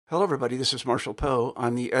Hello, everybody. This is Marshall Poe.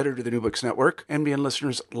 I'm the editor of the New Books Network. NBN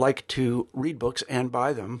listeners like to read books and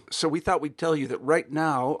buy them. So we thought we'd tell you that right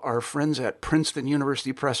now, our friends at Princeton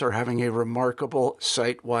University Press are having a remarkable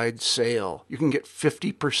site-wide sale. You can get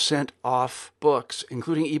 50% off books,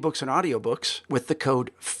 including ebooks and audiobooks, with the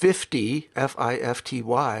code 50,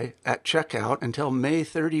 F-I-F-T-Y, at checkout until May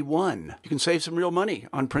 31. You can save some real money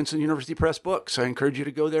on Princeton University Press books. I encourage you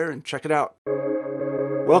to go there and check it out.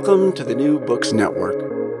 Welcome to the New Books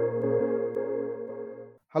Network.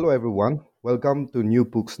 Hello everyone, welcome to New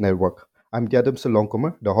Books Network. I'm Jadam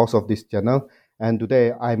Salongkoma, the host of this channel, and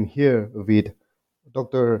today I'm here with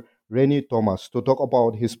Dr. Renny Thomas to talk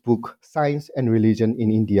about his book Science and Religion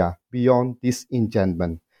in India, Beyond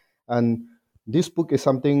Disenchantment. And this book is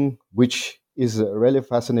something which is really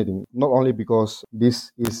fascinating, not only because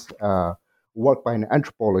this is work by an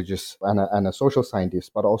anthropologist and a social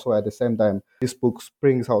scientist, but also at the same time, this book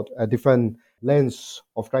brings out a different lens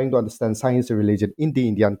of trying to understand science and religion in the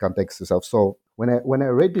Indian context itself. So when I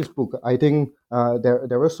read this book, I think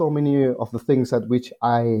there were so many of the things at which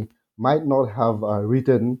I might not have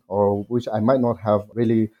written or which I might not have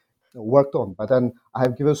really worked on. But then I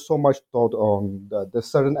have given so much thought on the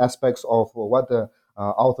certain aspects of what the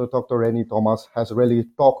author Dr. Renny Thomas has really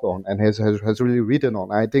talked on and has really written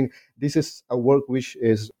on. I think this is a work which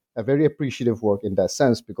is a very appreciative work in that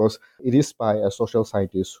sense because it is by a social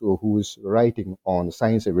scientist who is writing on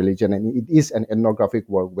science and religion, and it is an ethnographic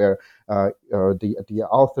work where the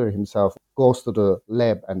author himself goes to the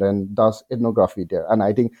lab and then does ethnography there. And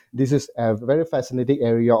I think this is a very fascinating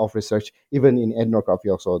area of research, even in ethnography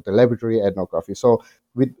also, the laboratory ethnography. So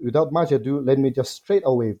without much ado, let me just straight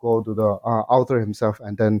away go to the author himself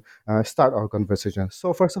and then start our conversation.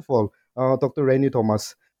 So first of all, Dr. Renny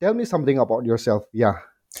Thomas, tell me something about yourself. Yeah.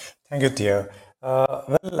 Thank you, Thea.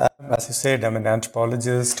 As you said, I'm an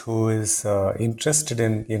anthropologist who is interested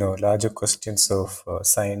in larger questions of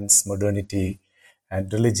science, modernity,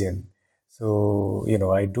 and religion. So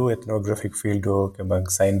I do ethnographic fieldwork among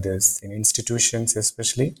scientists in institutions,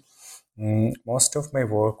 especially. Most of my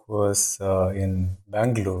work was in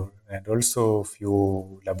Bangalore and also a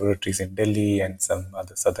few laboratories in Delhi and some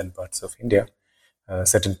other southern parts of India,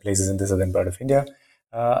 certain places in the southern part of India.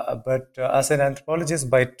 But as an anthropologist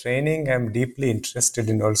by training, I'm deeply interested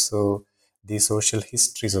in also the social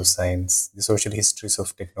histories of science, the social histories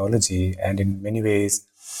of technology, and in many ways,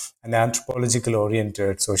 an anthropological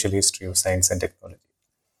oriented social history of science and technology.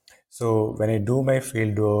 So when I do my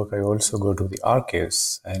field work, I also go to the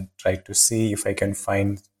archives and try to see if I can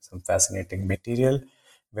find some fascinating material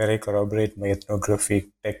where I corroborate my ethnographic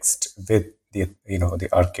text with the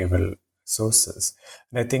archival sources.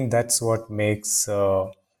 And I think that's what makes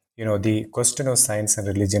the question of science and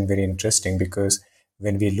religion very interesting, because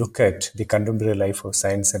when we look at the contemporary life of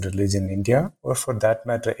science and religion in India, or for that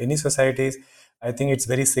matter, any societies, I think it's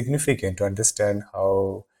very significant to understand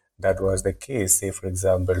how that was the case, say, for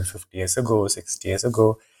example, 50 years ago, 60 years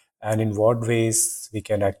ago, and in what ways we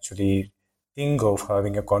can actually think of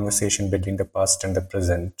having a conversation between the past and the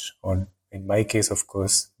present on, in my case, of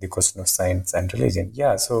course, the question of science and religion.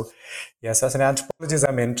 Yeah, so yes, as an anthropologist,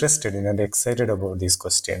 I'm interested in and excited about these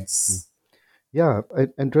questions. Yeah,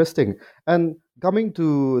 interesting. And coming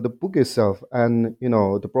to the book itself, and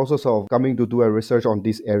the process of coming to do a research on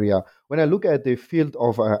this area. When I look at the field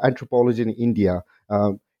of anthropology in India,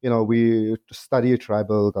 we study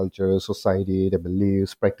tribal culture, society, the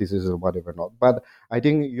beliefs, practices, or whatever not. But I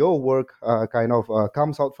think your work kind of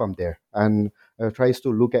comes out from there and tries to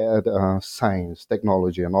look at science,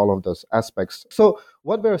 technology, and all of those aspects. So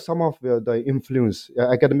what were some of the influence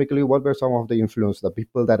academically? What were some of the influence, the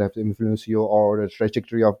people that have influenced you, or the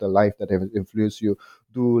trajectory of the life that have influenced you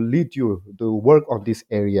to lead you to work on this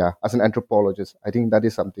area as an anthropologist? I think that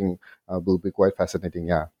is something will be quite fascinating.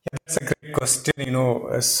 Yeah. That's a great question. When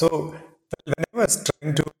I was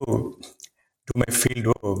trying to do my field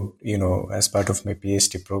work, as part of my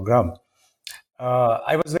PhD program,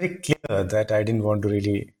 I was very clear that I didn't want to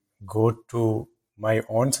really go to my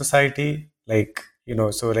own society.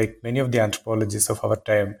 So like many of the anthropologists of our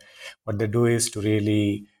time, what they do is to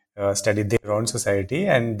really study their own society,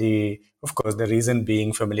 and of course, the reason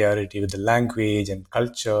being familiarity with the language and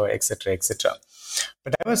culture, etc., etc.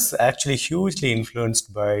 But I was actually hugely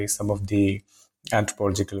influenced by some of the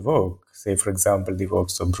anthropological work, say, for example, the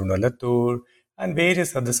works of Bruno Latour and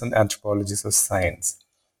various other anthropologists of science.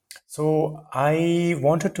 So I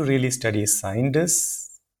wanted to really study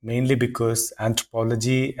scientists, mainly because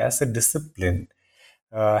anthropology as a discipline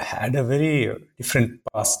had a very different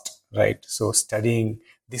past, right? So studying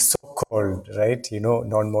the so-called, right,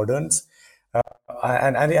 non-moderns,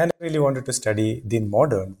 and I really wanted to study the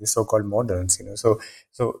so-called moderns. So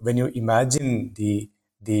when you imagine the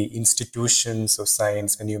institutions of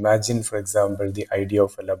science, when you imagine, for example, the idea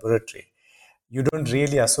of a laboratory, you don't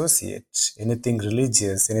really associate anything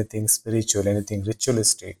religious, anything spiritual, anything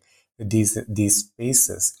ritualistic with these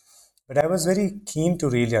spaces. But I was very keen to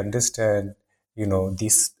really understand,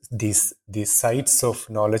 these sites of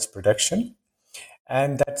knowledge production,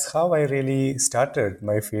 and that's how I really started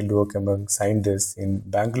my fieldwork among scientists in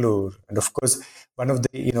Bangalore. And of course, one of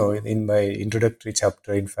the, in my introductory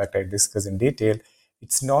chapter, in fact, I discuss in detail,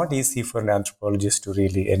 it's not easy for an anthropologist to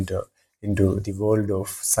really enter into the world of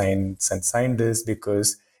science and scientists,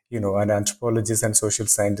 because, an anthropologist and social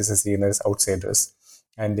scientists are seen as outsiders,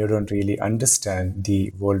 and they don't really understand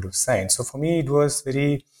the world of science. So for me, it was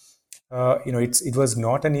very, it was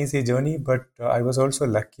not an easy journey, but I was also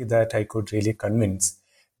lucky that I could really convince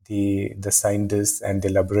the scientists and the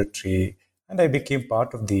laboratory, and I became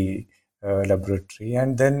part of the laboratory,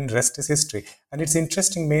 and then rest is history. And it's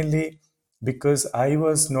interesting mainly because I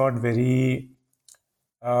was not very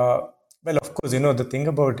uh, well. Of course, the thing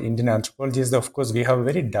about Indian anthropology is that, of course, we have a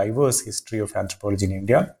very diverse history of anthropology in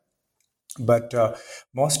India, but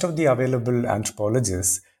most of the available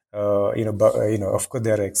anthropologists, of course,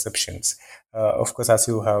 there are exceptions. Of course, as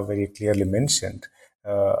you have very clearly mentioned,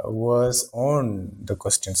 was on the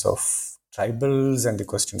questions of tribals and the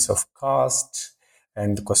questions of caste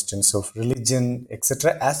and the questions of religion,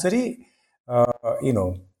 etc., as very,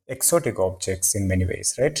 exotic objects in many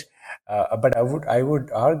ways, right? But I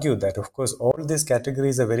would argue that, of course, all these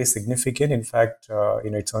categories are very significant. In fact,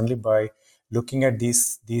 it's only by looking at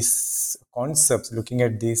these concepts, looking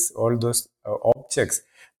at these all those objects,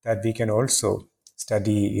 that we can also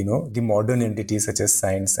study, the modern entities such as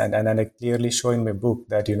science. And I clearly show in my book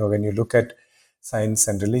that, when you look at science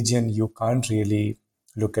and religion, you can't really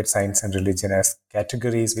look at science and religion as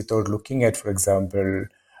categories without looking at, for example,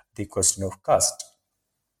 the question of caste.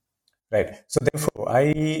 Right. So therefore,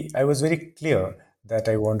 I was very clear that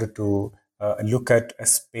I wanted to look at a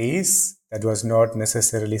space that was not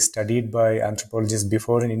necessarily studied by anthropologists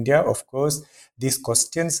before in India. Of course, these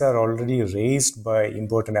questions are already raised by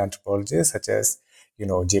important anthropologists such as,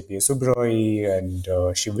 J.P. Subroy and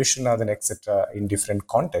Shiv Viswanathan, etc., in different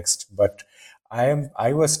contexts. But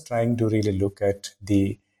I was trying to really look at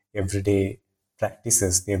the everyday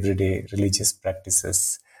practices, the everyday religious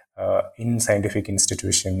practices in scientific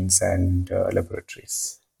institutions and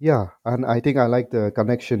laboratories. Yeah, and I think I like the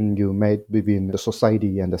connection you made between the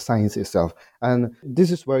society and the science itself. And this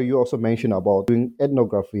is where you also mentioned about doing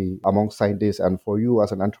ethnography among scientists, and for you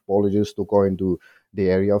as an anthropologist to go into the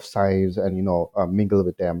area of science and mingle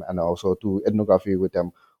with them, and also do ethnography with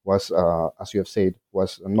them was, as you have said,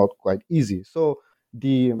 was not quite easy. So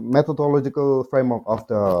the methodological framework of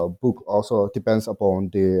the book also depends upon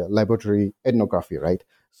the laboratory ethnography, right?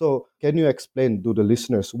 So, can you explain to the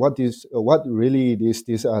listeners what really is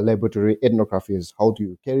this laboratory ethnography is? How do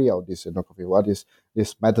you carry out this ethnography? What is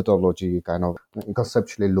this methodology kind of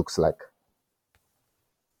conceptually looks like?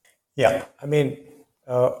 Yeah, I mean,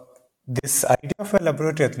 uh, this idea of a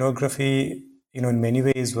laboratory ethnography, in many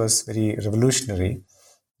ways was very revolutionary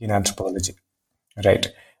in anthropology, right?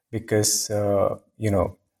 Because,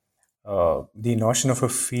 the notion of a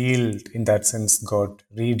field in that sense got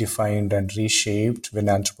redefined and reshaped when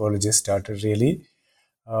anthropologists started really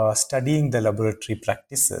studying the laboratory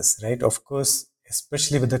practices, right? Of course,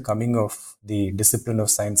 especially with the coming of the discipline of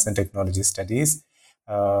science and technology studies,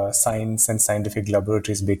 science and scientific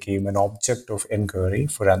laboratories became an object of inquiry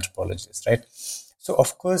for anthropologists, right? So,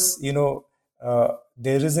 of course,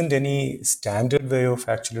 there isn't any standard way of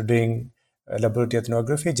actually doing laboratory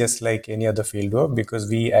ethnography, just like any other fieldwork, because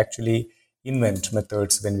we actually invent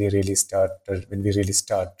methods when we really start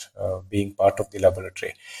being part of the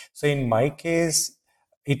laboratory. So, in my case,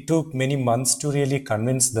 it took many months to really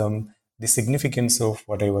convince them the significance of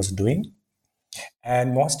what I was doing.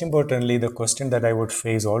 And most importantly, the question that I would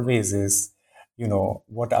face always is,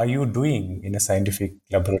 what are you doing in a scientific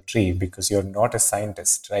laboratory? Because you're not a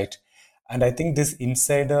scientist, right? And I think this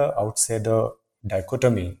insider outsider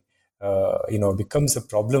dichotomy, becomes a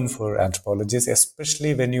problem for anthropologists,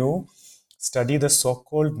 especially when you study the so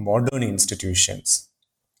called modern institutions,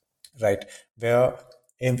 right? Where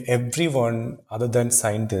everyone other than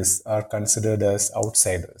scientists are considered as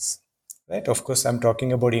outsiders, right? Of course, I'm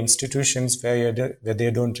talking about institutions where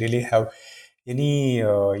they don't really have any,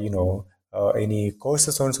 any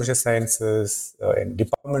courses on social sciences, and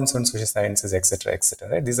departments on social sciences, etc., etc.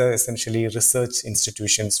 Right? These are essentially research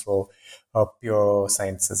institutions for pure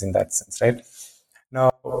sciences in that sense, right?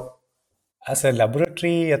 Now, as a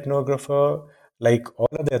laboratory ethnographer, like all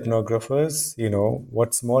other ethnographers,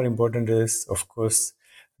 what's more important is, of course,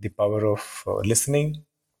 the power of listening,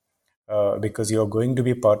 because you're going to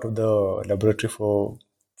be part of the laboratory for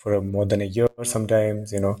more than a year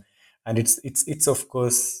sometimes, and it's of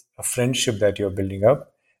course a friendship that you're building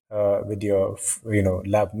up with your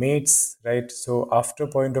lab mates, right? So after a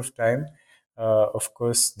point of time, of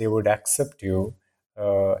course they would accept you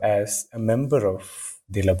as a member of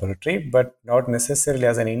the laboratory, but not necessarily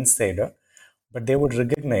as an insider, but they would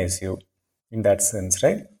recognize you in that sense,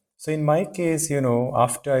 right? So in my case,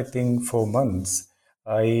 after I think 4 months,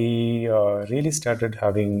 I really started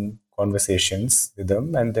having conversations with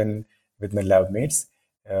them, and then with my lab mates.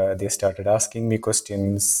 They started asking me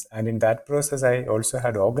questions, and in that process, I also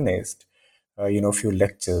had organized, a few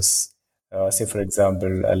lectures. Say, for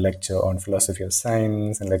example, a lecture on philosophy of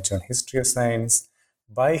science, a lecture on history of science,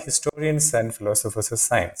 by historians and philosophers of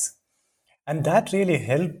science. And that really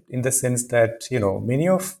helped in the sense that, many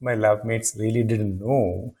of my lab mates really didn't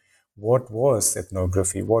know what was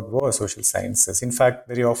ethnography, what was social sciences. In fact,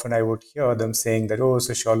 very often I would hear them saying that, oh,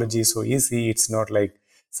 sociology is so easy, it's not like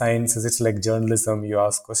sciences, it's like journalism, you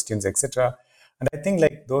ask questions, etc. And I think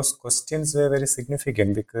like those questions were very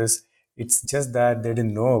significant because it's just that they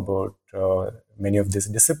didn't know about many of these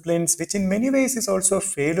disciplines, which in many ways is also a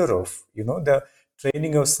failure of, the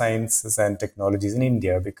training of sciences and technologies in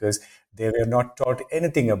India, because they were not taught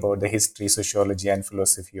anything about the history, sociology, and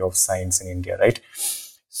philosophy of science in India, right?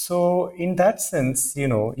 So, in that sense,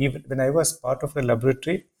 even when I was part of the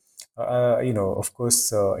laboratory, of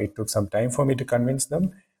course, it took some time for me to convince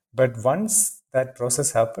them. But once that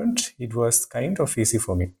process happened, it was kind of easy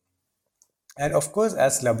for me. And of course,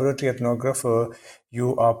 as laboratory ethnographer,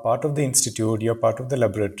 you are part of the institute, you're part of the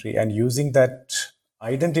laboratory, and using that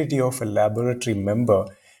identity of a laboratory member,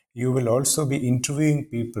 you will also be interviewing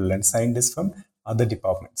people and scientists from other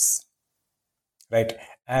departments, right?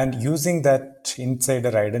 And using that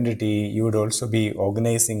insider identity, you would also be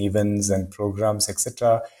organizing events and programs,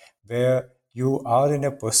 etc., where you are in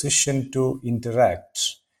a position to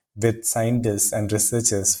interact with scientists and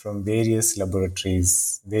researchers from various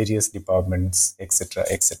laboratories, various departments, etc.,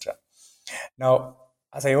 etc. Now,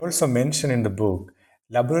 as I also mentioned in the book,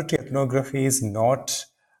 laboratory ethnography is not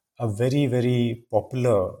a very, very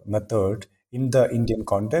popular method in the Indian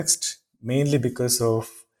context, mainly because of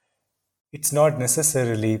it's not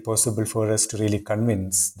necessarily possible for us to really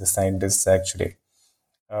convince the scientists actually.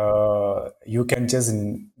 You can just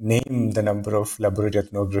name the number of laboratory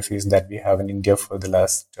ethnographies that we have in India for the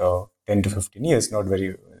last 10 to 15 years, not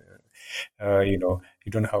very, you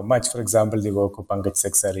don't have much. For example, the work of Pankaj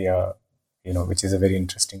Seksaria, which is a very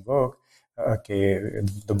interesting work. Okay,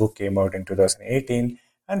 the book came out in 2018,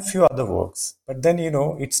 and few other works. But then,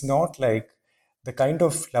 it's not like the kind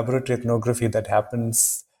of laboratory ethnography that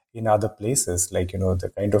happens in other places, like,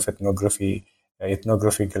 the kind of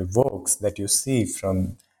ethnographical works that you see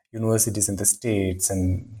from universities in the States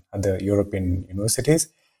and other European universities,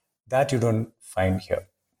 that you don't find here.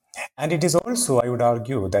 And it is also, I would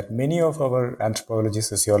argue, that many of our anthropology,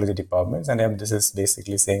 sociology departments, and this is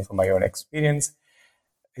basically saying from my own experience,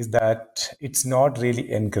 is that it's not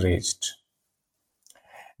really encouraged,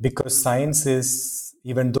 because science is,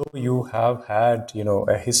 even though you have had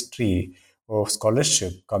a history of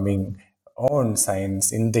scholarship coming on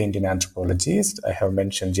science in the Indian anthropologists. I have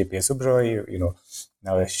mentioned J.P. Subroy,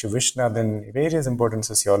 now Shivishnadan, various important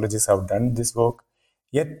sociologists have done this work,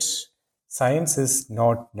 yet science is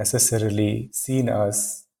not necessarily seen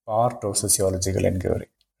as part of sociological inquiry,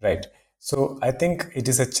 right? So I think it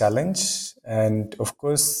is a challenge, and of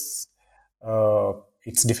course, uh,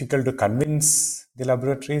 it's difficult to convince the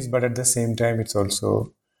laboratories, but at the same time, it's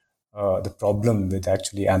also the problem with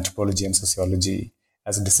actually anthropology and sociology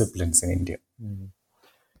as disciplines in India.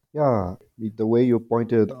 Yeah, the way you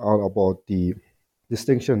pointed out about the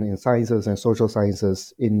distinction in sciences and social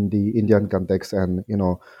sciences in the Indian context, and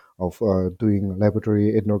of doing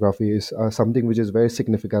laboratory ethnography is something which is very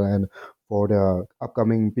significant. And for the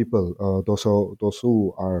upcoming people, those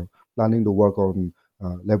who are planning to work on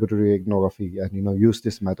laboratory ethnography and use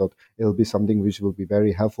this method, it'll be something which will be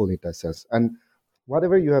very helpful in that sense. And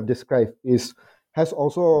whatever you have described is has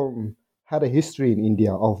also had a history in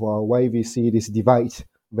India of why we see this divide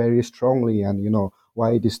very strongly, and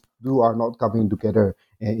why these two are not coming together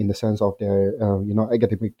in the sense of their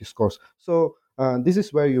academic discourse. So this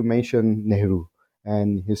is where you mention Nehru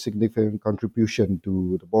and his significant contribution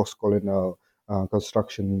to the post-colonial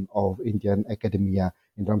construction of Indian academia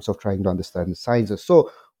in terms of trying to understand the sciences.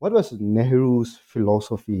 So what was Nehru's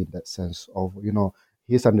philosophy in that sense of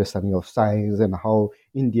his understanding of science and how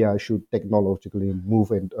India should technologically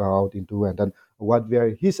move out into, and then what were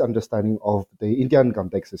his understanding of the Indian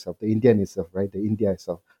context itself, the Indian itself, right, the India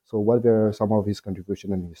itself. So what were some of his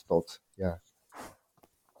contribution and his thoughts? Yeah.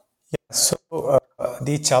 So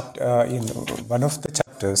the chapter, in one of the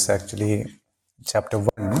chapters, actually, chapter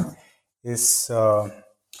one, is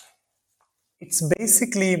it's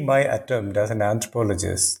basically my attempt as an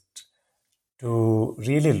anthropologist to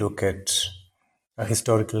really look at a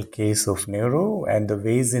historical case of Nehru and the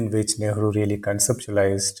ways in which Nehru really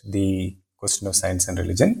conceptualized the question of science and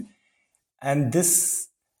religion. And this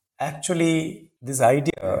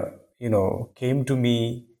idea, came to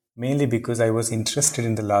me mainly because I was interested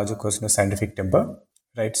in the larger question of scientific timber,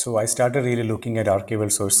 right? So I started really looking at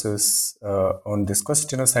archival sources on this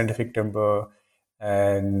question of scientific timber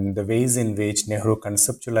and the ways in which Nehru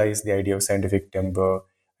conceptualized the idea of scientific timber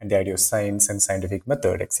and the idea of science and scientific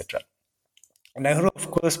method, etc. Nehru, of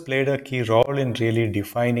course, played a key role in really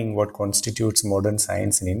defining what constitutes modern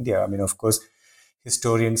science in India. I mean, of course,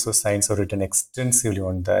 historians of science have written extensively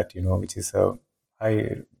on that, which is a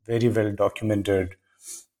very well documented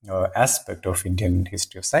aspect of Indian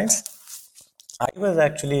history of science. I was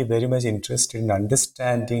actually very much interested in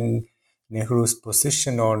understanding Nehru's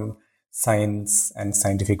position on science and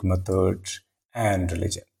scientific method and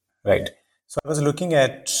religion, right? So I was looking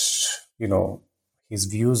at, his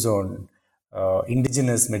views on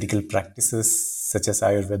indigenous medical practices such as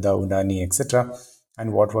Ayurveda, Unani, etc.,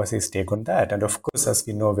 and what was his take on that. And of course, as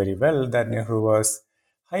we know very well, that Nehru was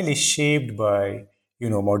highly shaped by,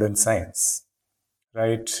 modern science,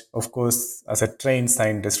 right? Of course, as a trained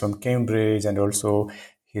scientist from Cambridge, and also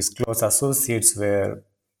his close associates were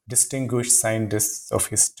distinguished scientists of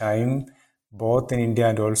his time, both in India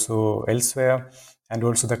and also elsewhere, and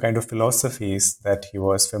also the kind of philosophies that he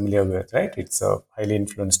was familiar with, right? It's highly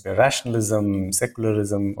influenced by rationalism,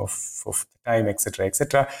 secularism of the time, etc.,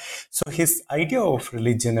 etc. So his idea of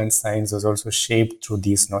religion and science was also shaped through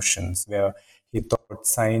these notions, where he thought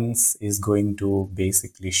science is going to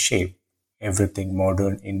basically shape everything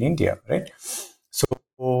modern in India, right?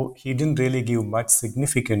 So he didn't really give much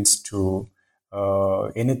significance to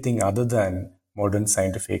anything other than modern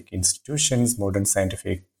scientific institutions, modern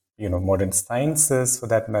scientific, modern sciences for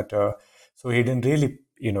that matter. So he didn't really,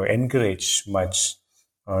 encourage much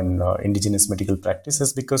on indigenous medical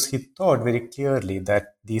practices because he thought very clearly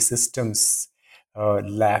that these systems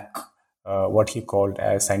lack what he called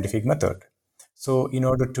as scientific method. So, in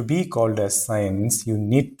order to be called as science, you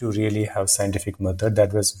need to really have scientific method.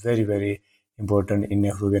 That was very, very important in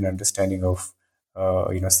Nehruvian understanding of,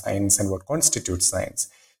 science and what constitutes science.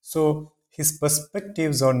 So, his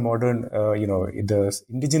perspectives on modern, the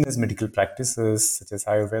indigenous medical practices such as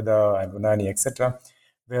Ayurveda and Unani, etc.,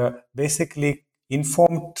 were basically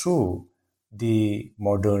informed through the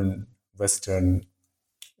modern Western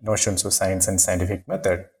notions of science and scientific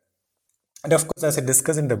method. And of course, as I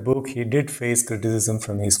discuss in the book, he did face criticism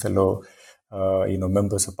from his fellow,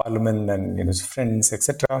 members of parliament and his friends,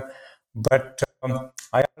 etc. But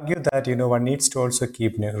I argue that one needs to also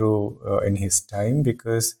keep Nehru in his time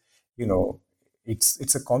because you know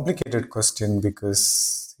it's a complicated question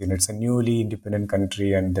because it's a newly independent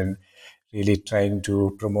country and then really trying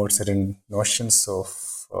to promote certain notions of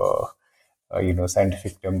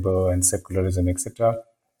scientific timber and secularism, etc.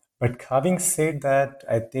 But having said that,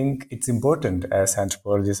 I think it's important as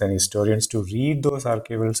anthropologists and historians to read those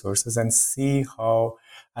archival sources and see how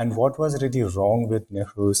and what was really wrong with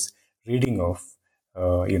Nehru's reading of,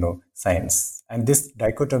 science. And this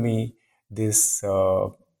dichotomy, this,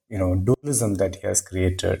 dualism that he has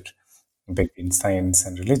created between science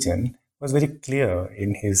and religion was very clear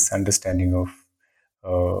in his understanding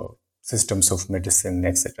of systems of medicine,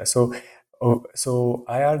 etc. So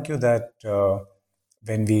I argue that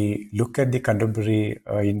when we look at the contemporary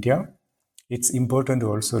India, it's important to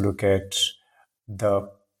also look at the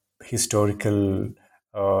historical,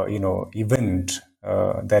 event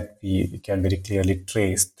that we can very clearly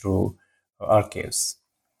trace through archives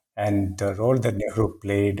and the role that Nehru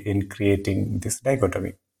played in creating this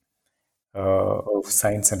dichotomy of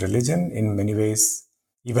science and religion in many ways,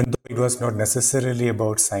 even though it was not necessarily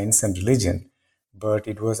about science and religion, but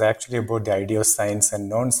it was actually about the idea of science and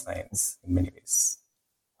non-science in many ways.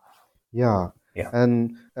 Yeah, Yeah.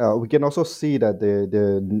 and we can also see that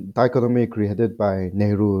the dichotomy created by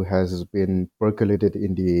Nehru has been percolated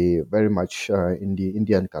in the very much in the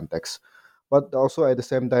Indian context. But also at the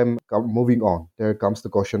same time, moving on, there comes the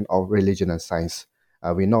question of religion and science.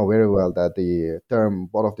 We know very well that the term,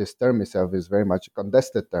 both of this term itself, is very much a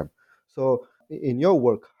contested term. So, in your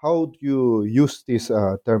work, how do you use these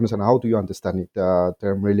terms and how do you understand it, the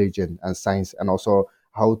term religion and science, and also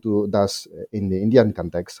how to does in the Indian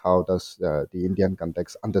context, how does the Indian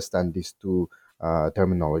context understand these two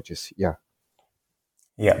terminologies? Yeah.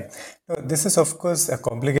 Yeah. No, this is, of course, a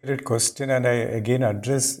complicated question, and I again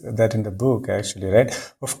address that in the book, actually,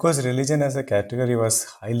 right? Of course, religion as a category was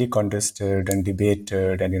highly contested and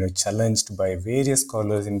debated and, challenged by various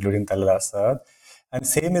scholars, including Talal Asad. And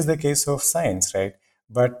same is the case of science, right?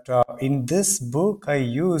 But in this book, I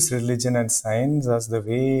use religion and science as the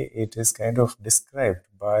way it is kind of described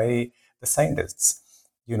by the scientists.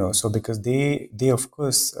 So because they of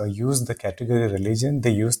course use the category religion,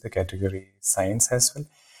 they use the category science as well,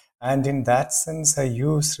 and in that sense I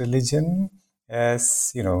use religion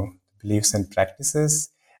as beliefs and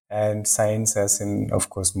practices, and science as in, of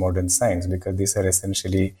course, modern science, because these are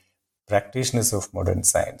essentially practitioners of modern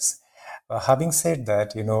science. Having said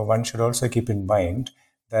that, one should also keep in mind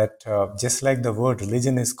that just like the word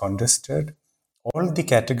religion is contested, all the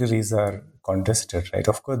categories are contested, right?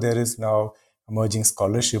 Of course, there is now emerging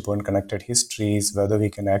scholarship on connected histories, whether we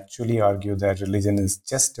can actually argue that religion is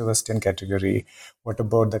just a Western category. What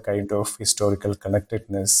about the kind of historical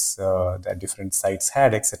connectedness that different sites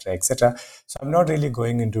had, etc., etc. So I'm not really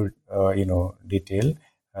going into detail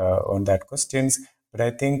on that questions, but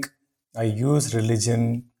I think I use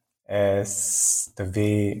religion as the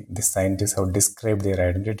way the scientists have described their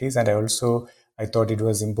identities, and I thought it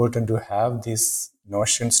was important to have these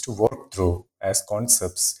notions to work through as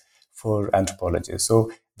concepts for anthropologists.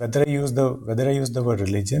 So whether I use the word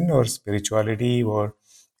religion or spirituality or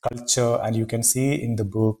culture, and you can see in the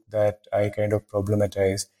book that I kind of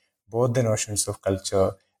problematize both the notions of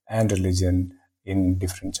culture and religion in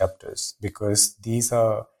different chapters, because these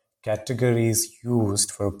are categories used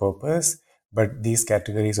for a purpose, but these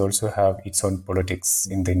categories also have its own politics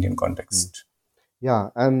in the Indian Mm. context. Yeah,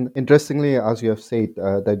 and interestingly, as you have said,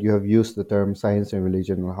 that you have used the term science and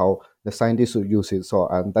religion, and how the scientists would use it. So,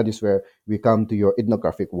 and that is where we come to your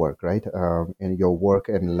ethnographic work, right? In your work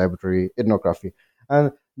in laboratory ethnography,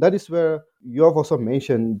 and that is where you have also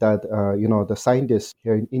mentioned that the scientists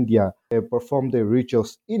here in India, they perform their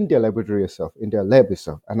rituals in their laboratory itself, in their lab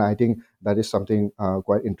itself, and I think that is something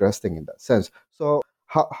quite interesting in that sense. So,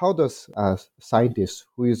 how does scientists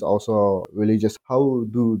who is also religious, how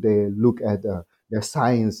do they look at their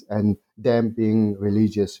science and them being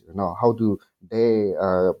religious? How do they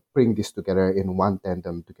bring this together in one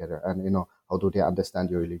tandem together, and how do they understand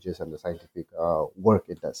your religious and the scientific work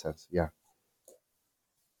in that sense? Yeah.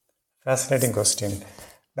 Fascinating question.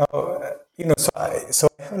 Now, so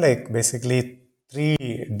I have like basically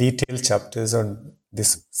three detailed chapters on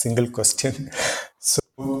this single question. So,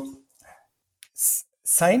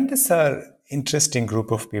 scientists are interesting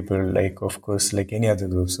group of people, like of course, like any other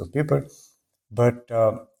groups of people. But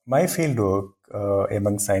my fieldwork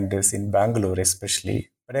among scientists in Bangalore, especially,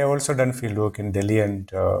 but I also done fieldwork in Delhi and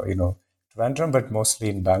Trivandrum, but mostly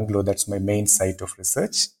in Bangalore. That's my main site of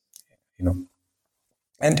research. You know,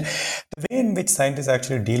 and the way in which scientists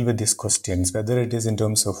actually deal with these questions, whether it is in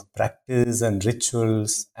terms of practice and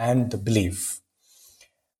rituals and the belief.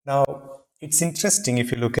 Now, it's interesting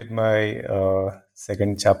if you look at my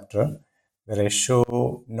second chapter, where I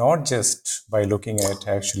show not just by looking at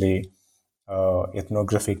actually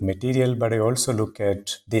ethnographic material, but I also look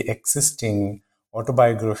at the existing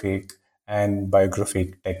autobiographic and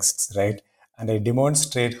biographic texts, right? And I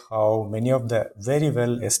demonstrate how many of the very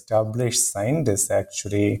well established scientists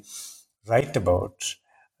actually write about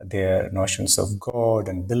their notions of God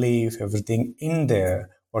and belief, everything in their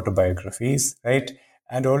autobiographies, right?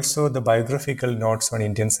 And also the biographical notes on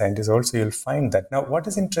Indian scientists, also you'll find that. Now, what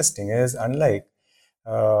is interesting is, unlike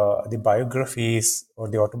the biographies or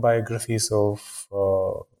the autobiographies of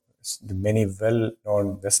the many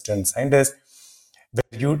well-known Western scientists,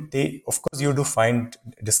 where of course, you do find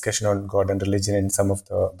discussion on God and religion in some of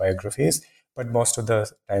the biographies, but most of the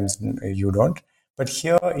times you don't. But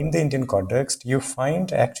here in the Indian context, you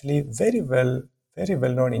find actually very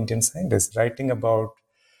well-known Indian scientists writing about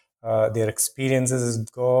their experiences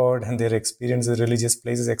with God and their experiences with religious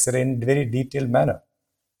places, etc., in very detailed manner,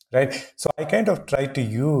 right? So I kind of try to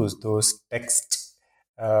use those texts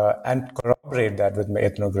and corroborate that with my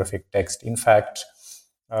ethnographic text. In fact,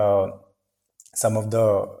 uh, some of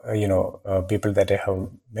the people that I have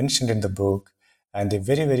mentioned in the book, and they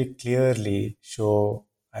very clearly show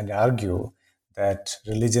and argue that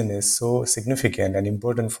religion is so significant and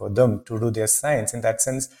important for them to do their science. In that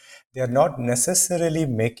sense, they are not necessarily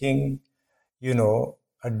making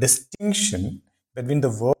a distinction between the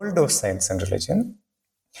world of science and religion,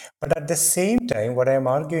 but at the same time, what I am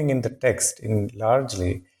arguing in the text, in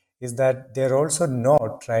largely, is that they're also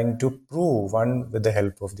not trying to prove one with the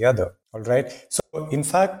help of the other. All right. So, in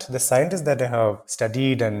fact, the scientists that I have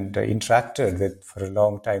studied and interacted with for a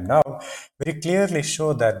long time now very clearly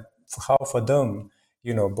show that how for them,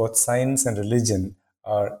 both science and religion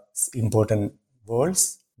are important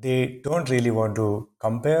worlds. They don't really want to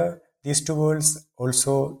compare these two worlds.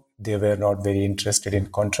 Also, they were not very interested in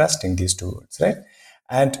contrasting these two worlds, right?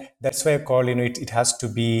 And that's why I call, it has to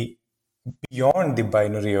be beyond the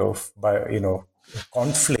binary of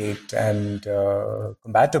conflict and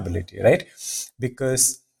compatibility, right?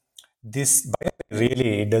 Because this binary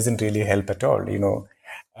really doesn't really help at all.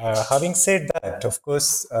 Having said that, of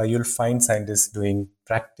course, you'll find scientists doing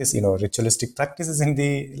practice, ritualistic practices in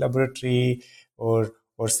the laboratory, or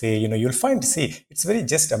say, you'll find, see, it's very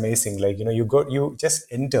just amazing. Like, you just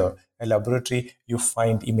enter a laboratory, you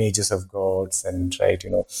find images of gods, and right,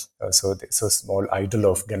 so small idol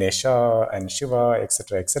of Ganesha and Shiva,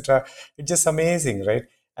 etc., etc. It's just amazing, right?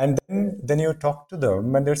 And then you talk to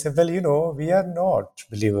them and they say, well, we are not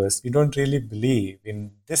believers. We don't really believe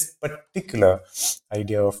in this particular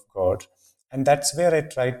idea of God. And that's where I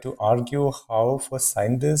try to argue how, for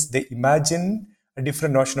scientists, they imagine a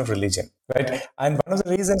different notion of religion, right? And one of the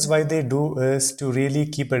reasons why they do is to really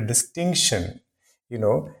keep a distinction, you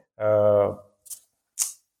know, uh,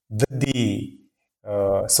 with the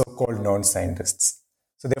so-called non-scientists.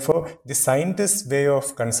 So therefore, the scientist's way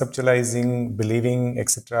of conceptualizing, believing,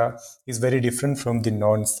 etc., is very different from the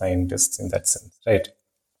non-scientists in that sense, right?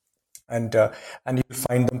 And you'll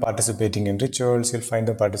find them participating in rituals. You'll find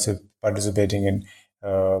them participating in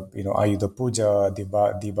Ayudha Puja,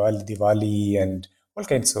 Diwali, and all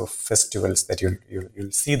kinds of festivals that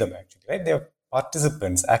you'll see them actually, right? They are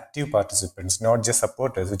participants, active participants, not just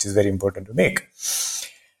supporters, which is very important to make.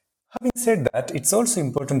 Having said that, it's also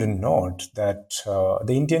important to note that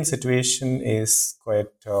the Indian situation is quite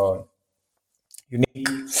unique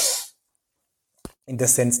in the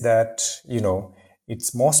sense that,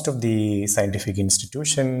 it's most of the scientific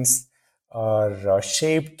institutions are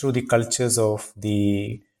shaped through the cultures of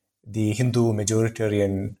the Hindu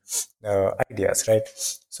majoritarian ideas, right?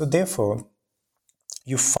 So therefore,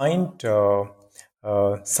 you find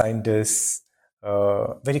scientists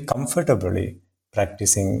very comfortably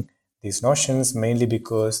practicing these notions, mainly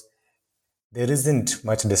because there isn't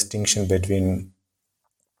much distinction between,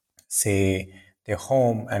 say, their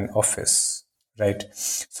home and office, right?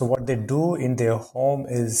 So what they do in their home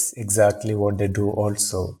is exactly what they do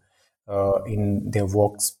also in their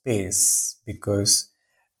workspace, because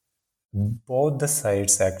both the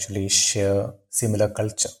sides actually share similar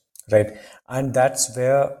culture, right? And that's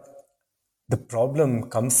where the problem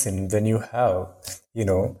comes in when you have,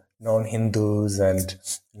 non-Hindus and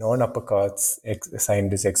non-upper castes,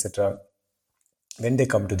 scientists, etc. When they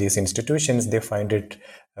come to these institutions, they find it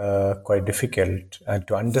quite difficult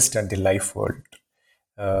to understand the life world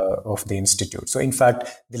of the institute. So, in fact,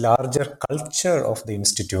 the larger culture of the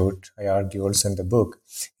institute, I argue also in the book,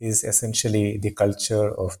 is essentially the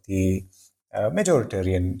culture of the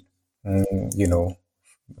majoritarian, you know,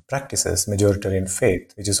 practices, majoritarian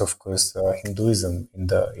faith, which is, of course, Hinduism in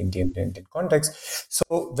the Indian context.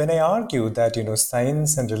 So, when I argue that,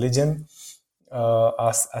 science and religion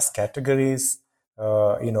as categories,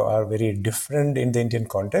 are very different in the Indian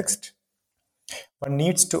context, one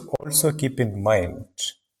needs to also keep in mind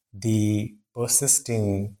the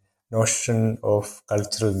persisting notion of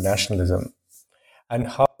cultural nationalism, and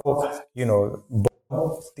how,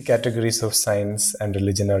 both the categories of science and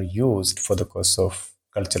religion are used for the cause of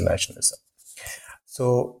cultural nationalism.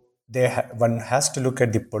 So one has to look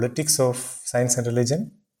at the politics of science and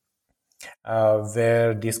religion,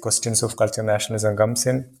 where these questions of cultural nationalism comes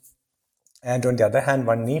in. And on the other hand,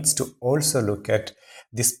 one needs to also look at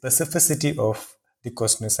the specificity of the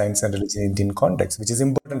question of science and religion in Indian context, which is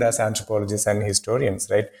important as anthropologists and historians,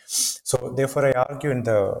 right? So therefore, I argue in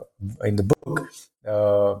the book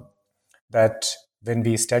that when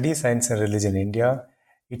we study science and religion in India,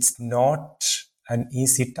 it's not an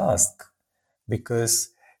easy task, because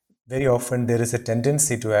very often there is a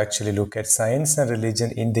tendency to actually look at science and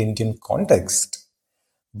religion in the Indian context.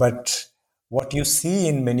 But what you see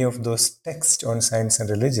in many of those texts on science and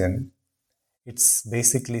religion, it's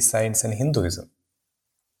basically science and Hinduism,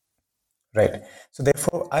 right? So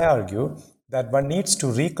therefore, I argue that one needs to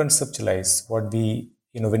reconceptualize what we,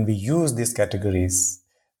 when we use these categories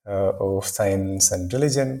of science and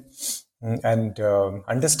religion, and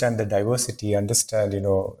understand the diversity, understand,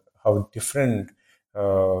 how different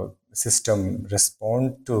system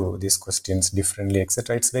respond to these questions differently,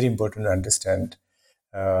 etc. It's very important to understand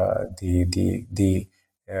the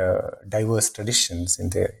diverse traditions in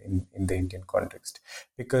the Indian context.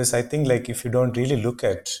 Because I think like if you don't really look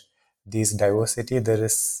at this diversity, there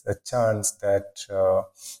is a chance that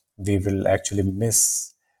we will actually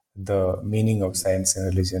miss the meaning of science and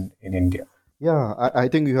religion in India. Yeah, I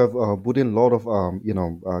think you have put in a lot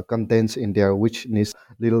of contents in there which needs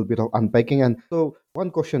little bit of unpacking. And so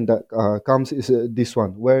one question that comes is this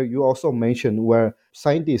one, where you also mentioned where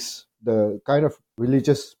scientists, the kind of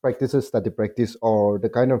religious practices that they practice or the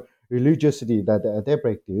kind of religiosity that they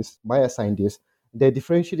practice by a scientist, they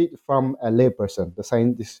differentiate it from a layperson. The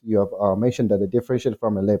scientist you have mentioned that they differentiate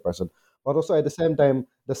from a layperson, but also at the same time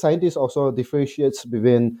the scientist also differentiates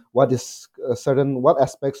between what is certain what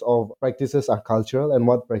aspects of practices are cultural and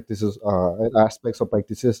what practices aspects of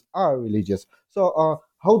practices are religious. So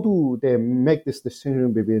how do they make this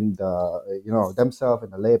distinction between the themselves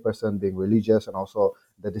and the layperson being religious, and also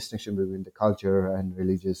the distinction between the culture and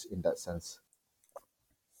religious in that sense?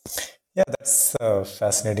 Yeah, that's a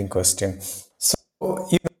fascinating question. So,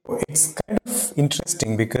 you know, it's kind of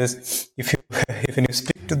interesting because if you if you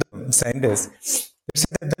speak to the scientists, they say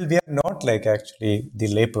that well, we are not like actually the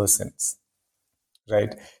laypersons,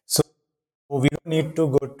 right? So we don't need to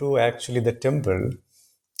go to actually the temple.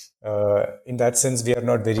 In that sense, we are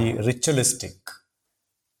not very ritualistic.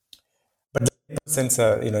 But the laypersons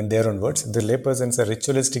are, in their own words, the laypersons are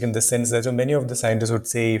ritualistic in the sense that so many of the scientists would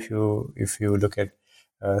say, if you look at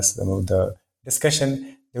some of the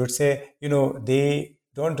discussion, they would say, they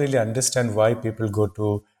don't really understand why people go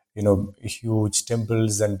to, huge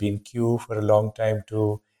temples and be in queue for a long time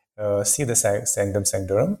to see the sanctum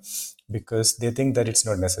sanctorum, because they think that it's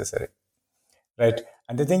not necessary, right?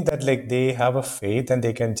 And they think that like they have a faith and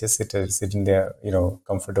they can just sit in their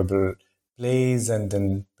comfortable place and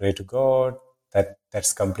then pray to God.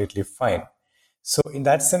 That's completely fine. So in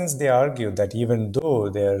that sense, they argue that even though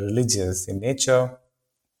they are religious in nature,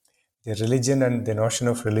 their religion and the notion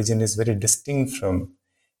of religion is very distinct from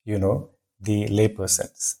the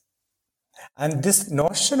laypersons. And this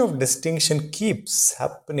notion of distinction keeps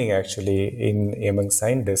happening actually in among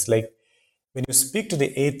scientists. Like when you speak to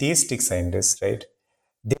the atheistic scientists, right,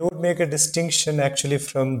 they would make a distinction actually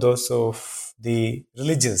from those of the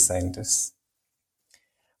religious scientists.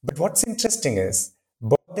 But what's interesting is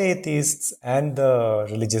both the atheists and the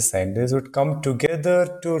religious scientists would come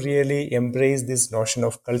together to really embrace this notion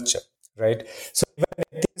of culture, right? So even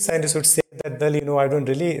atheist scientists would say that, well, I don't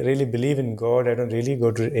really believe in God. I don't really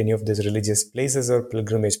go to any of these religious places or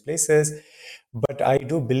pilgrimage places, but I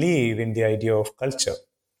do believe in the idea of culture.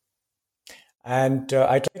 And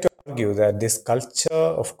I try to argue that this culture,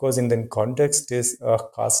 of course, in the context is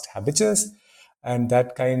caste habitus, and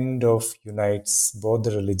that kind of unites both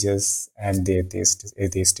the religious and the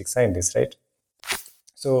atheistic scientists, right?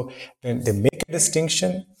 So when they make a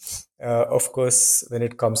distinction, of course, when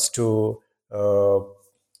it comes to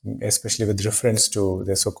especially with reference to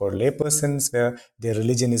the so-called laypersons, where their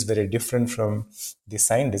religion is very different from the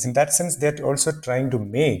scientists. In that sense, they're also trying to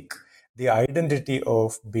make the identity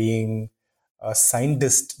of being a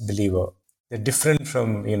scientist believer. They're different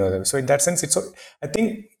from them. So in that sense, it's. I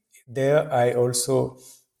think there I also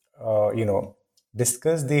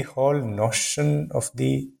discuss the whole notion of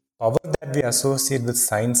the power that we associate with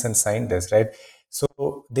science and scientists, right?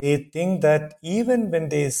 So they think that even when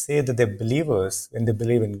they say that they're believers, when they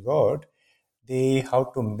believe in God, they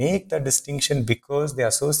have to make that distinction because they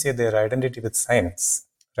associate their identity with science,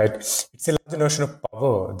 right? It's a larger notion of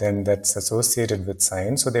power than that's associated with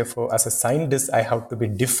science. So therefore, as a scientist, I have to be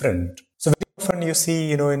different. So very often you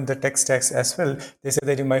see, in the text as well, they say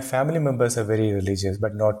that my family members are very religious,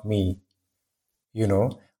 but not me.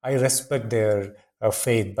 I respect their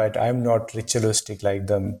faith, but I'm not ritualistic like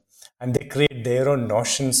them. And they create their own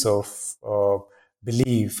notions of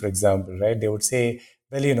belief, for example, right? They would say,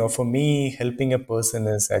 well, for me, helping a person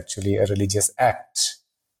is actually a religious act,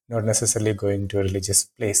 not necessarily going to a religious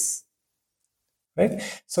place, right?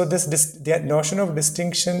 So this the notion of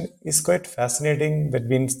distinction is quite fascinating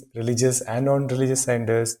between religious and non-religious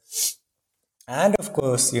scientists. And of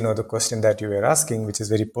course, the question that you were asking, which is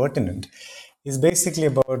very pertinent, is basically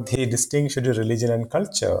about the distinction between religion and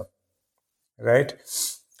culture, right?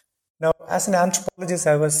 Now, as an anthropologist,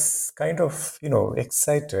 I was kind of,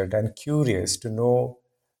 excited and curious to know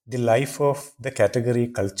the life of the category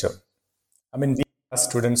culture. I mean, we are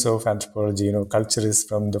students of anthropology, culture is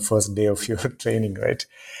from the first day of your training, right?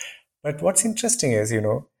 But what's interesting is,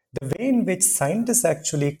 the way in which scientists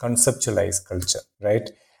actually conceptualize culture, right?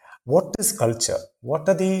 What is culture? What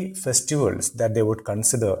are the festivals that they would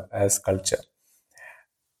consider as culture,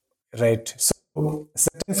 right? So,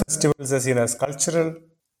 certain festivals are seen as cultural,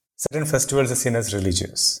 certain festivals are seen as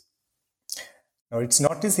religious. Now, it's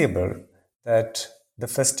noticeable that the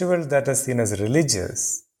festivals that are seen as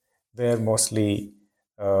religious were mostly,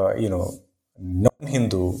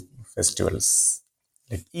 non-Hindu festivals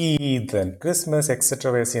like Eid and Christmas,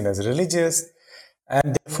 etc., were seen as religious,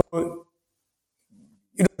 and therefore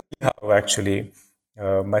you don't have actually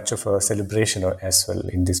much of a celebration as well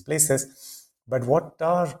in these places. But what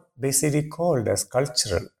are basically called as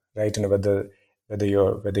cultural, right? Whether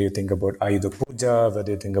you think about Ayudha Puja,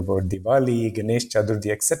 whether you think about Diwali, Ganesh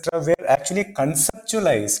Chaturthi, etc., were actually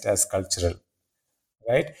conceptualized as cultural,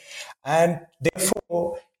 right? And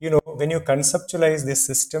therefore, when you conceptualize these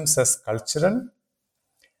systems as cultural,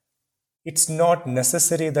 it's not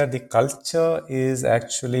necessary that the culture is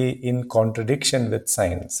actually in contradiction with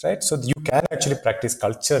science, right? So you can actually practice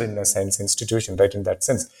culture in a science institution, right, in that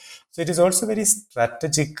sense. So it is also very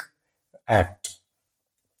strategic act,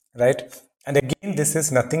 right? And again, this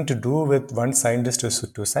is nothing to do with one scientist to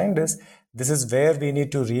two scientists. This is where we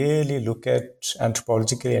need to really look at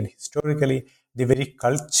anthropologically and historically the very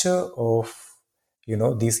culture of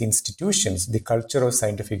these institutions, the culture of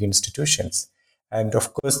scientific institutions. And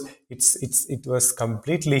of course, it was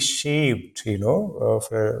completely shaped,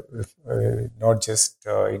 not just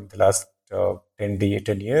in the last 10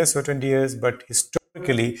 years or 20 years, but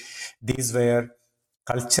historically, these were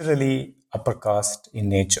culturally upper caste in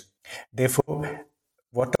nature. Therefore,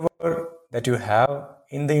 whatever that you have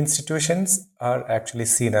in the institutions are actually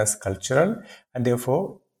seen as cultural, and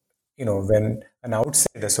therefore, when an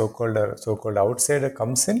outsider, so-called outsider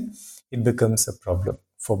comes in, it becomes a problem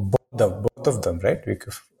for both of them, right?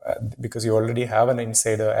 Because you already have an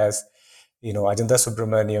insider as Ajanta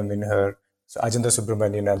Subramaniam Ajanta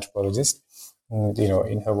Subramanian anthropologist,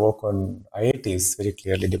 in her work on IITs very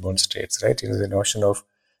clearly demonstrates, right? The notion of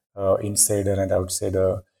insider and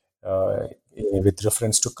outsider with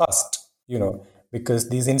reference to caste, because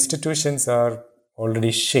these institutions are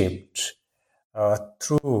already shaped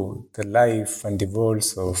through the life and the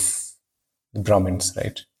worlds of the Brahmins,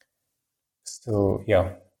 right? So,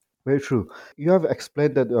 yeah. Very true. You have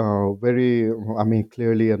explained that very, I mean,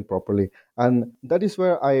 clearly and properly, and that is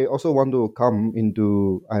where I also want to come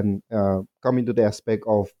into the aspect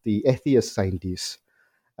of the atheist scientists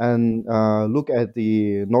and look at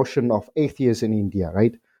the notion of atheists in India,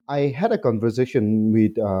 right? I had a conversation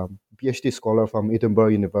with a PhD scholar from Edinburgh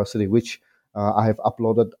University, which I have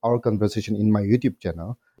uploaded our conversation in my YouTube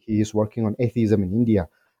channel. He is working on atheism in India.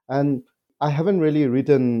 And I haven't really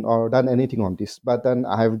written or done anything on this, but then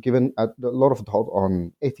I have given a lot of thought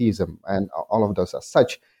on atheism and all of those as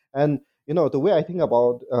such. And the way I think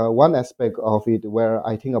about one aspect of it, where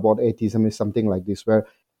I think about atheism, is something like this, where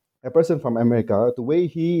a person from America, the way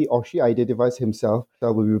he or she identifies himself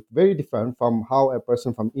will be very different from how a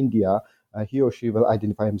person from India, he or she will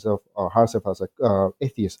identify himself or herself as a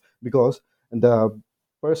atheist. Because the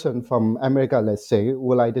person from America, let's say,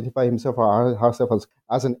 will identify himself or herself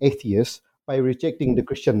as an atheist by rejecting the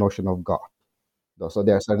Christian notion of God. So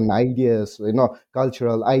there are certain ideas,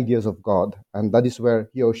 cultural ideas of God, and that is where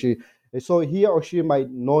he or she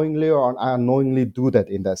might knowingly or unknowingly do that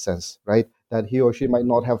in that sense, right? That he or she might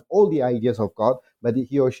not have all the ideas of God, but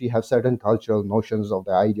he or she have certain cultural notions of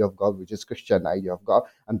the idea of God, which is Christian idea of God,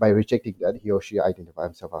 and by rejecting that, he or she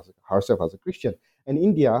identifies herself as a Christian. In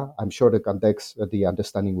India, I'm sure the context, the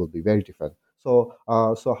understanding will be very different. So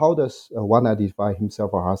how does one identify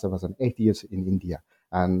himself or herself as an atheist in India,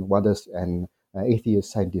 and what does an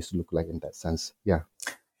atheist scientists look like in that sense? Yeah.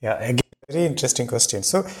 Yeah, again, very interesting question.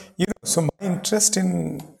 So, so my interest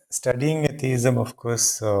in studying atheism, of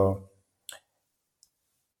course,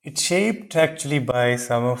 it's shaped actually by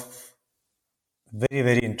some of very,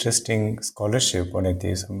 very interesting scholarship on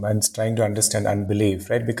atheism and trying to understand unbelief,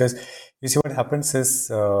 right? Because you see, what happens is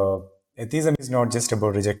atheism is not just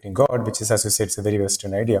about rejecting God, which is, as you said, it's a very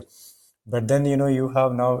Western idea. But then, you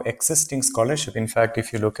have now existing scholarship. In fact,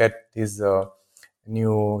 if you look at this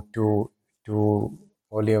new two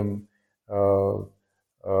volume uh,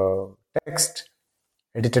 uh, text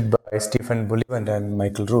edited by Stephen Bullivant and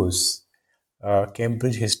Michael Rose,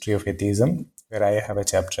 Cambridge History of Atheism, where I have a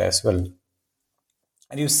chapter as well.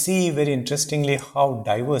 And you see very interestingly how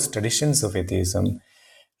diverse traditions of atheism,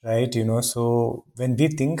 right? So when we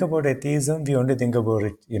think about atheism, we only think about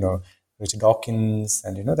it, Richard Dawkins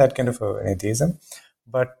and, that kind of atheism.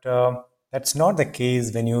 But that's not the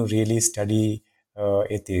case when you really study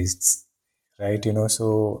atheists, right?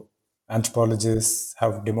 So anthropologists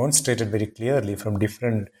have demonstrated very clearly from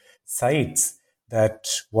different sites that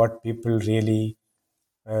what people really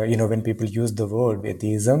when people use the word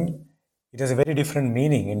atheism, it has a very different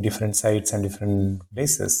meaning in different sites and different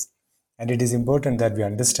places. And it is important that we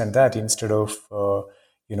understand that instead of,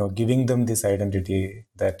 giving them this identity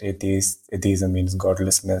that atheism means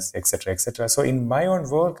godlessness, etc., etc. So in my own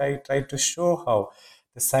work, I try to show how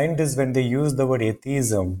the scientists, when they use the word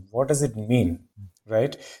atheism, what does it mean,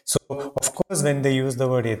 right? So of course, when they use the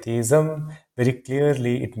word atheism, very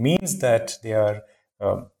clearly it means that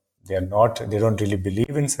um, they don't really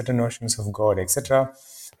believe in certain notions of God, etc.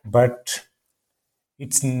 But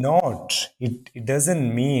it's not. It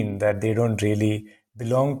doesn't mean that they don't really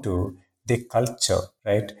belong to the culture,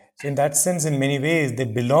 right? So, in that sense, in many ways, they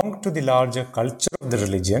belong to the larger culture of the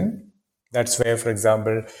religion. That's where, for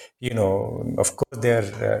example, of course,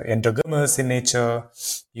 they're endogamous in nature,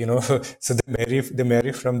 so they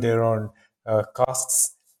marry from their own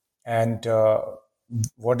castes. And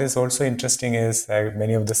what is also interesting is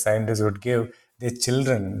many of the scientists would give their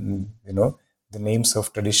children, the names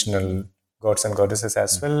of traditional gods and goddesses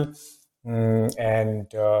as well. And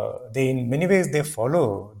they, in many ways, they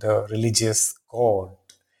follow the religious code,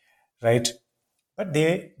 right? But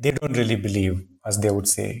they don't really believe, as they would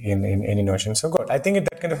say, in any notions of God. I think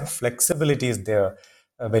that kind of a flexibility is there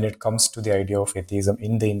when it comes to the idea of atheism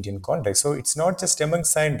in the Indian context. So it's not just among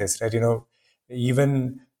scientists, right?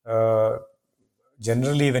 Even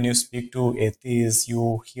generally when you speak to atheists,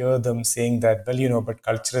 you hear them saying that, well, but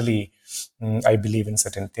culturally, I believe in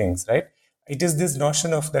certain things, right? It is this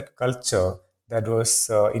notion of that culture that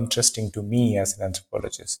was interesting to me as an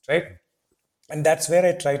anthropologist, right? And that's where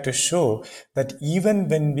I try to show that even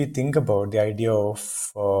when we think about the idea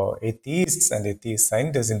of atheists and atheist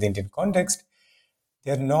scientists in the Indian context,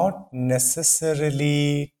 they're not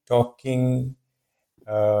necessarily talking,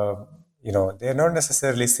 uh, they're not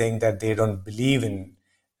necessarily saying that they don't believe in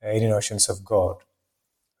any notions of God,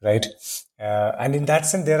 right? And in that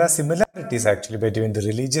sense, there are similarities actually between the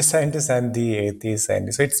religious scientists and the atheist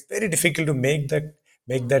scientists. So it's very difficult to make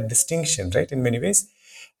that distinction, right? In many ways,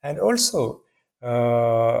 and also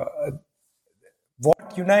uh,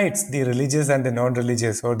 what unites the religious and the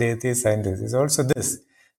non-religious or the atheist scientists is also this,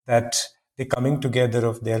 that the coming together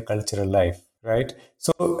of their cultural life, right?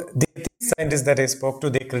 So the atheist scientists that I spoke to,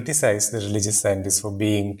 they criticize the religious scientists for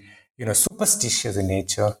being, superstitious in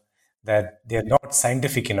nature, that they are not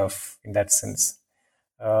scientific enough in that sense.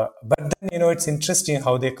 But then, it's interesting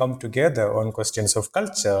how they come together on questions of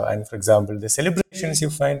culture. And for example, the celebrations, you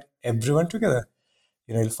find everyone together.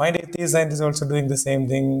 You'll find atheist scientists also doing the same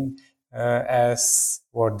thing as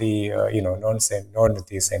what the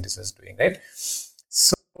non-atheist scientists is doing, right?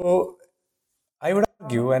 So I would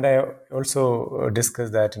argue, and I also discuss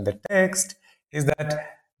that in the text, is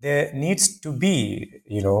that there needs to be,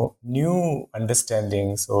 new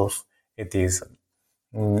understandings of atheism,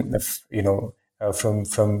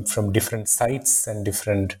 from different sites and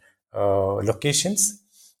different locations,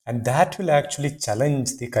 and that will actually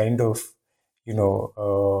challenge the kind of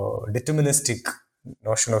deterministic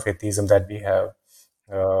notion of atheism that we have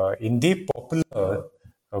in the popular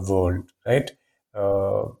world, right?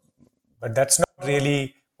 Uh, but that's not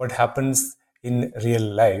really what happens in real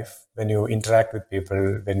life when you interact with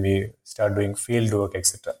people, when we start doing field work,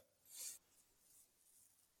 etc.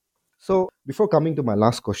 So, before coming to my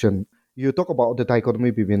last question, you talk about the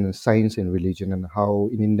dichotomy between science and religion and how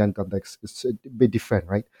in Indian context it's a bit different,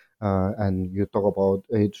 right? And you talk about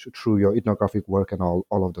it through your ethnographic work and all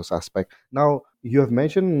of those aspects. Now, you have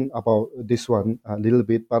mentioned about this one a little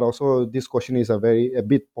bit, but also this question is a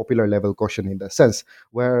bit popular level question in the sense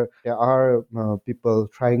where there are people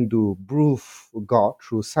trying to prove God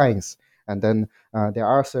through science. And then there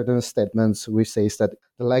are certain statements which says that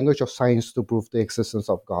the language of science to prove the existence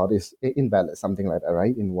of God is invalid, something like that,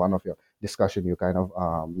 right? In one of your discussion, you kind of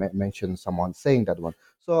mentioned someone saying that one.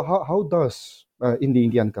 So how does in the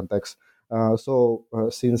Indian context,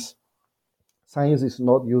 since science is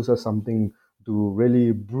not used as something to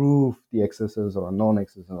really prove the existence or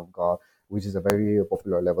non-existence of God, which is a very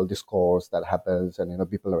popular level discourse that happens, and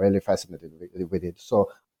people are really fascinated with it.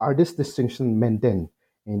 So, are these distinctions maintained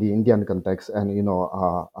in the Indian context, and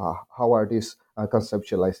how are these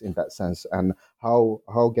conceptualized in that sense, and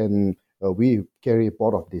how can we carry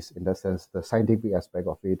both of this in that sense, the scientific aspect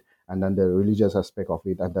of it, and then the religious aspect of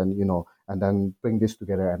it, and then and then bring this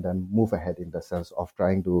together and then move ahead in the sense of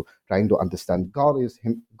trying to understand God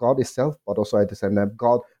itself, but also at the same time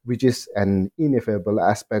God, which is an ineffable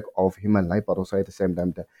aspect of human life, but also at the same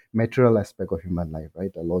time the material aspect of human life,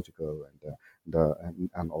 right? The logical and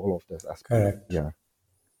and all of this aspect. Correct. Yeah.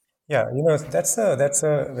 Yeah, that's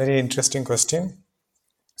a very interesting question.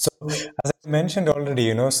 So, as I mentioned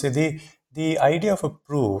already, see the idea of a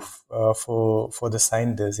proof for the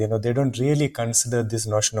scientists, they don't really consider this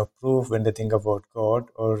notion of proof when they think about God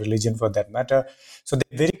or religion for that matter. So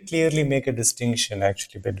they very clearly make a distinction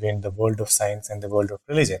actually between the world of science and the world of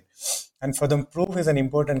religion. And for them, proof is an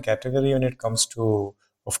important category when it comes to,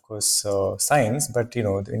 of course, science. But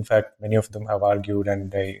in fact, many of them have argued,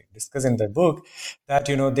 and I discuss in the book that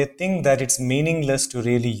they think that it's meaningless to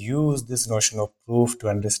really use this notion of proof to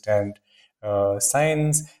understand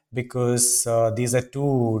science, because these are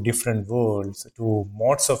two different worlds, two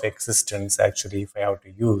modes of existence. Actually, if I have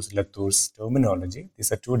to use Latour's terminology,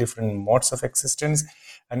 these are two different modes of existence,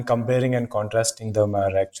 and comparing and contrasting them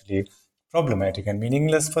are actually problematic and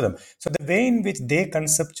meaningless for them. So the way in which they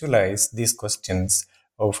conceptualize these questions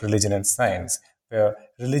of religion and science, where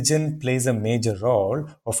religion plays a major role,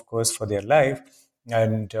 of course, for their life,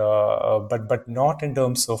 and but not in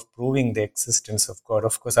terms of proving the existence of God.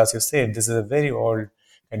 Of course, as you said, this is a very old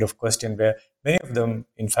kind of question where many of them,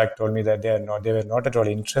 in fact, told me that they were not at all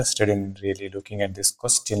interested in really looking at this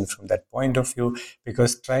question from that point of view,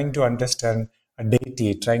 because trying to understand a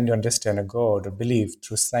deity, trying to understand a God, a belief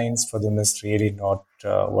through science for them is really not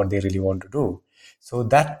what they really want to do. So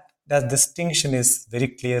that distinction is very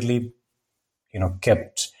clearly,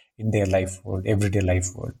 kept in their life world, everyday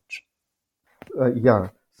life world. Yeah.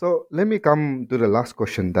 So let me come to the last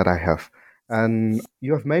question that I have. And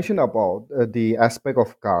you have mentioned about the aspect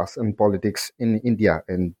of caste and politics in India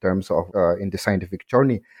in terms of in the scientific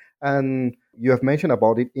journey. And you have mentioned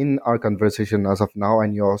about it in our conversation as of now.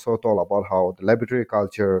 And you also told about how the laboratory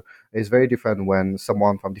culture is very different when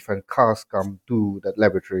someone from different castes come to that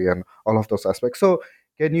laboratory and all of those aspects. So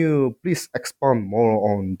can you please expound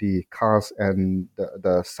more on the caste and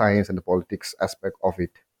the science and the politics aspect of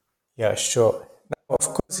it? Yeah, sure. Now, of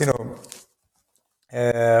course,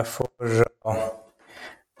 for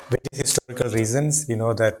various historical reasons,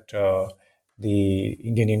 that the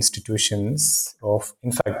Indian institutions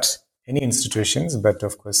in fact, any institutions, but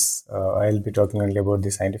of course, I'll be talking only about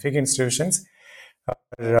the scientific institutions,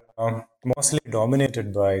 are mostly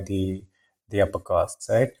dominated by the upper castes,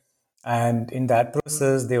 right? And in that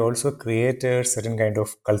process, they also created certain kind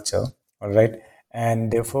of culture, all right?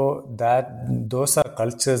 And therefore, that those are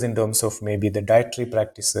cultures in terms of maybe the dietary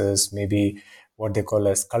practices, maybe what they call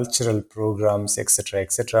as cultural programs, etc.,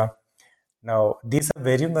 etc. Now, these are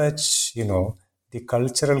very much, the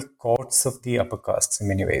cultural codes of the upper castes in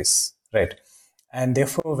many ways, right? And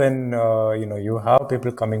therefore, when you have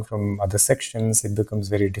people coming from other sections, it becomes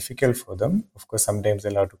very difficult for them. Of course, sometimes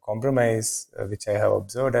they'll have to compromise, which I have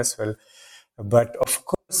observed as well. But of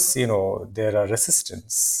course, there are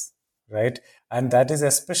resistance, right? And that is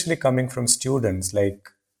especially coming from students. Like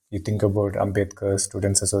you think about Ambedkar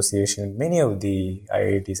Students Association, many of the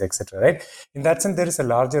IITs, etc. Right? In that sense, there is a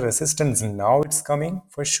larger resistance now. It's coming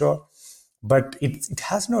for sure, but it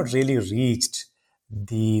has not really reached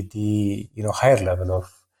the higher level of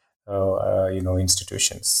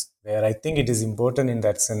institutions, where I think it is important in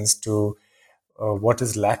that sense to what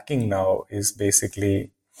is lacking now is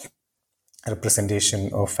basically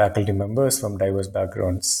representation of faculty members from diverse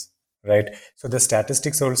backgrounds, right? So the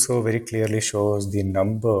statistics also very clearly shows the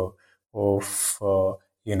number of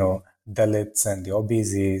Dalits and the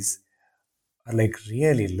OBCs are like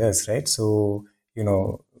really less, right? So,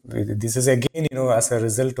 this is again, as a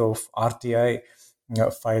result of RTI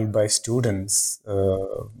filed by students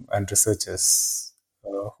and researchers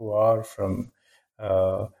who are from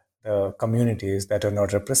the communities that are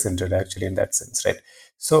not represented actually in that sense, right?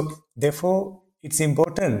 So, therefore, it's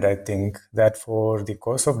important, I think, that for the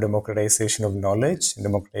cause of democratization of knowledge,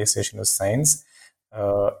 democratization of science,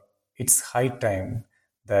 uh, it's high time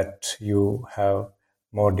that you have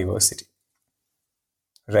more diversity.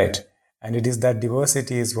 Right. And it is that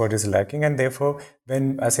diversity is what is lacking. And therefore,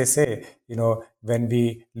 when, as I say, when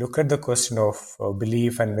we look at the question of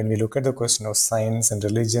belief, and when we look at the question of science and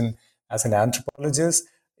religion as an anthropologist,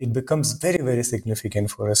 it becomes very, very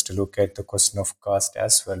significant for us to look at the question of caste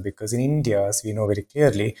as well. Because in India, as we know very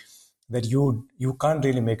clearly, that you can't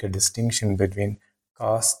really make a distinction between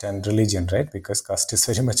caste and religion, right? Because caste is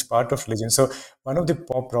very much part of religion. So one of the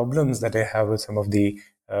problems that I have with some of the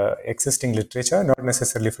existing literature, not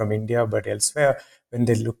necessarily from India but elsewhere, when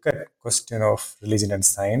they look at question of religion and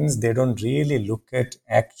science, they don't really look at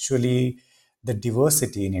actually the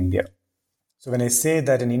diversity in India. So when I say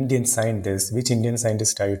that an Indian scientist, which Indian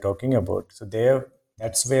scientist are you talking about? So there,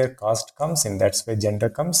 that's where caste comes in. That's where gender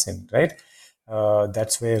comes in, right?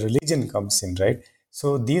 That's where religion comes in, right?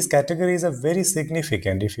 So these categories are very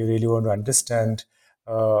significant if you really want to understand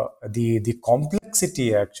the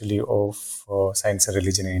complexity actually of science and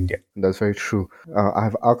religion in India. That's very true.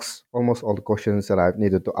 I've asked almost all the questions that I've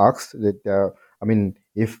needed to ask. That I mean,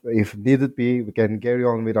 if needed be, we can carry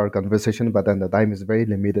on with our conversation, but then the time is very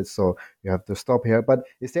limited, so you have to stop here. But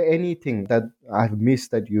is there anything that I've missed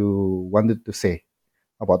that you wanted to say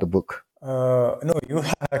about the book? No, you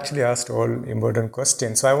have actually asked all important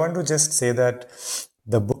questions. So I want to just say that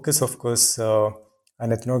the book is, of course,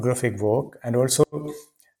 an ethnographic work, and also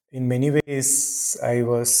in many ways, I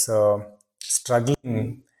was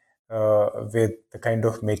struggling with the kind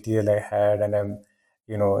of material I had, and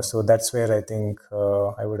so that's where I think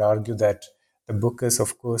I would argue that the book is,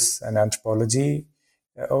 of course, an anthropology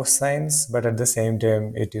of science, but at the same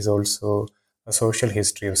time, it is also a social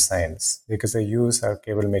history of science because they use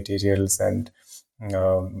archival materials and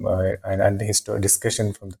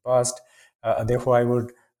discussion from the past. Therefore, I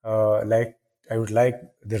would like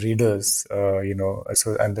the readers,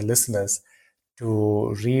 and the listeners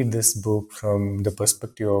to read this book from the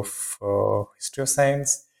perspective of history of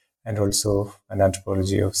science and also an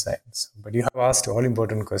anthropology of science. But you have asked all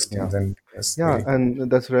important Yeah. questions, and it was Yeah, really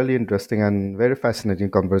and that's really interesting and very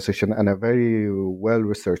fascinating conversation and a very well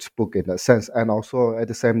researched book in that sense. And also at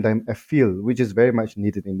the same time, a field which is very much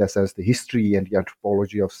needed in that sense, the history and the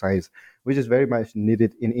anthropology of science, which is very much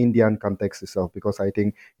needed in Indian context itself, because I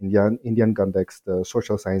think Indian context, the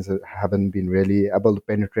social sciences haven't been really able to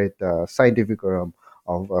penetrate the scientific realm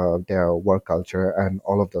of their work culture and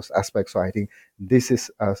all of those aspects. So I think this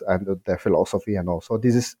is and their philosophy, and also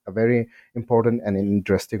this is a very important and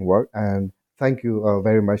interesting work. And thank you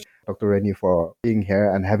very much, Dr. Renny, for being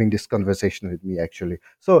here and having this conversation with me, actually.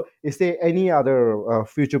 So, is there any other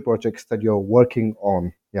future projects that you're working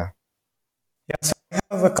on? Yeah. yeah. So I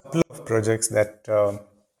have a couple of projects that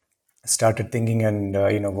started thinking and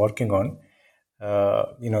working on.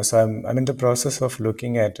 So I'm in the process of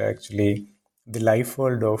looking at actually the life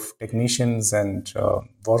world of technicians and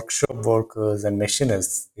workshop workers and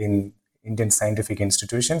machinists in Indian scientific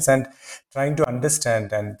institutions, and trying to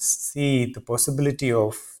understand and see the possibility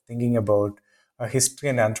of thinking about a history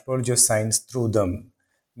and anthropology of science through them,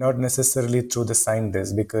 not necessarily through the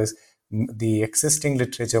scientists, because the existing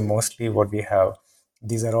literature, mostly what we have,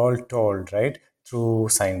 these are all told, right, through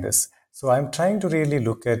scientists. So I'm trying to really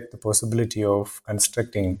look at the possibility of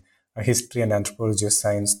constructing a history and anthropology of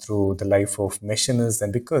science through the life of machinists,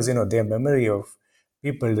 and because their memory of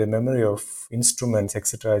people, their memory of instruments,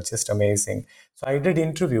 etc., are just amazing. So I did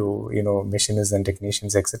interview machinists and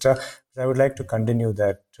technicians, etc. I would like to continue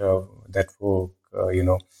that work,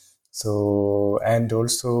 and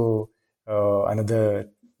also another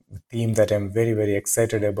theme that I'm very, very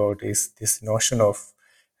excited about is this notion of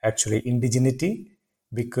actually indigeneity,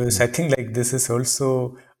 because Mm. I think like this is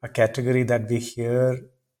also a category that we hear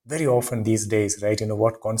very often these days, right?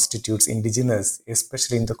 What constitutes indigenous,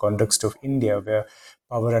 especially in the context of India, where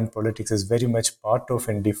power and politics is very much part of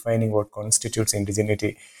and defining what constitutes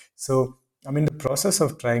indigeneity. So I'm in the process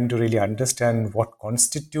of trying to really understand what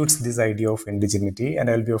constitutes this idea of indigeneity, and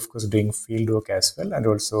I'll be, of course, doing field work as well, and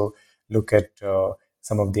also look at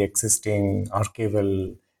some of the existing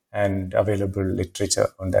archival and available literature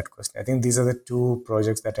on that question. I think these are the two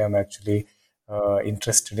projects that I'm actually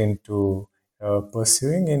interested in to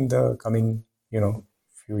pursuing in the coming,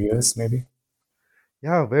 few years, maybe.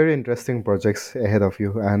 Yeah, very interesting projects ahead of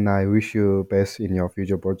you, and I wish you best in your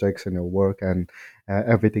future projects and your work and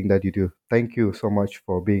everything that you do. Thank you so much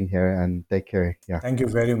for being here, and take care. Yeah. Thank you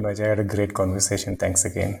very much. I had a great conversation. Thanks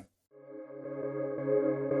again.